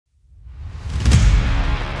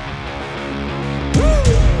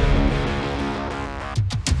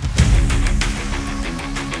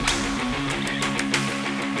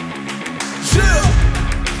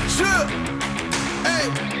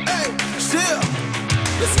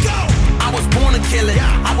Let's go. I was born to kill it,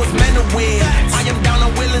 I was meant to win. I am down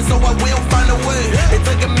and willing, so I will find a way. It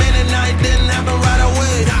took a minute, now it didn't happen right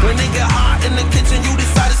away. When it get hot in the kitchen, you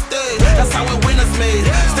decide to stay. That's how it winners made.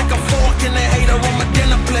 Stick a fork in the hater on my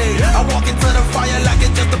dinner plate. I walk into the fire like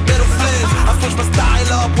it's just a bit of flames. I switch my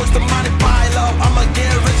style up, watch the money pile up. I'ma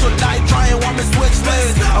get rich or die trying, want me switch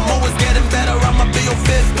lanes. I'm always getting better, I'ma be on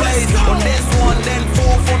 5th place. On this one, then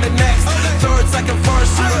 4th on the next. 3rd, 2nd, 1st,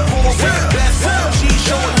 she report with the best. She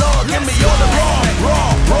showing love, give me all the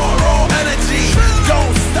raw energy.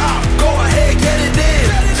 Don't stop, go ahead, get it in.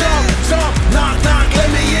 Jump, knock, let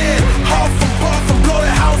me in. Huff and puff and blow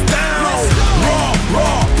the house down.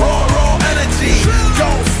 Raw energy.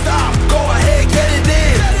 Don't stop, go ahead, get it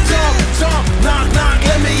in. Jump, knock,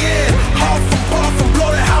 let me in. Huff and puff and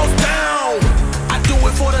blow the house down. I do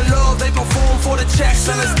it for the love, they perform for the checks,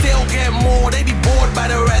 and I still get more. They be bored by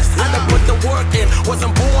the rest. I done put the work in,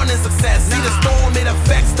 wasn't born in success. See the storm, it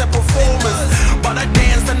affects the performance. But I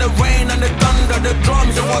dance in the rain and the thunder, the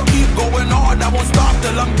drums. So I keep going hard, I won't stop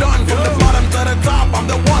till I'm done. From the bottom to the top, I'm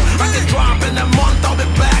the one. I can drop in a month, I'll be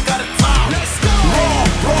back at the top.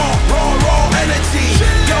 Raw energy.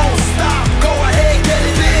 Don't stop, go ahead, get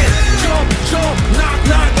it in. Jump, knock,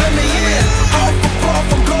 let me in. Huff and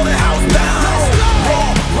puff and blow the house down.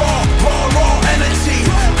 Raw energy.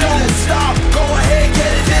 Don't stop, go ahead,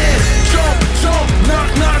 get it in. Jump,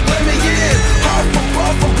 knock, let me in. Huff and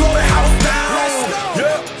puff and blow the house down.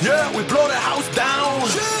 Yeah, we blow the house down.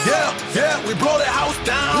 Yeah, we blow the house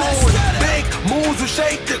down. Big moves, we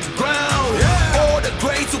shake the ground. All the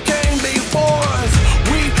greats who came before us,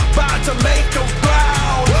 we about to make them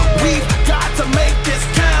proud. We've got to make this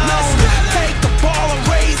count. Take the ball and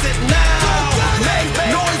raise it now. Make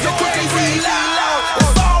noise crazy loud.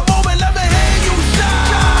 It's all moment, let me hear you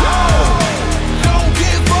shout. Don't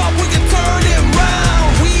give up, we can turn it round.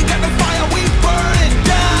 We got the fire, we burn it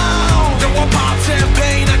down. Then we'll pop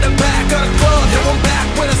champagne at the back of the club. Then we're back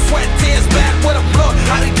with a sweat, tears, back with a blood.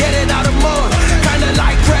 How to get it out of mud, kinda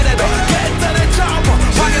like Predator. Get to the chopper,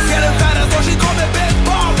 pockets getting fatter, so she call me Big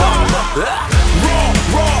Bomber.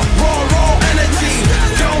 Raw energy.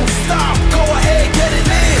 Don't stop, go ahead, get it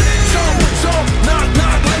in. Jump, knock,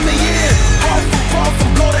 let me in. Huff and puff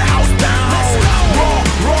and blow the house down.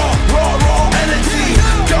 Raw energy.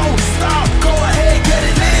 Don't stop, go ahead, get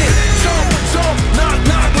it in. Jump, knock,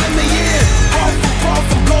 let me in. Huff and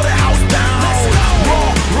puff and blow the house down.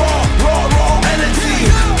 Raw energy.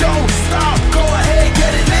 Don't stop, go ahead,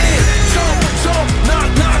 get it in. Jump, knock,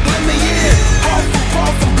 let me in. Huff and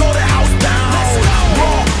puff and blow the house down.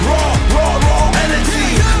 Raw energy.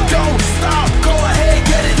 Don't stop, go ahead,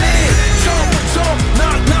 get it in. Jump,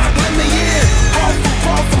 knock, let me in. Huff and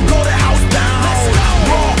puff and blow the house down.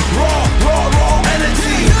 Raw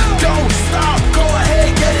energy. Don't stop, go ahead,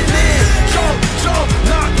 get it in. Jump,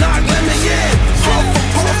 knock, let me in. Huff and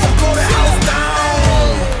puff and blow the house down.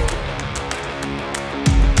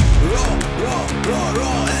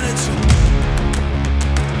 Raw energy.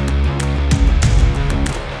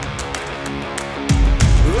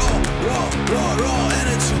 Raw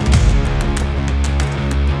energy.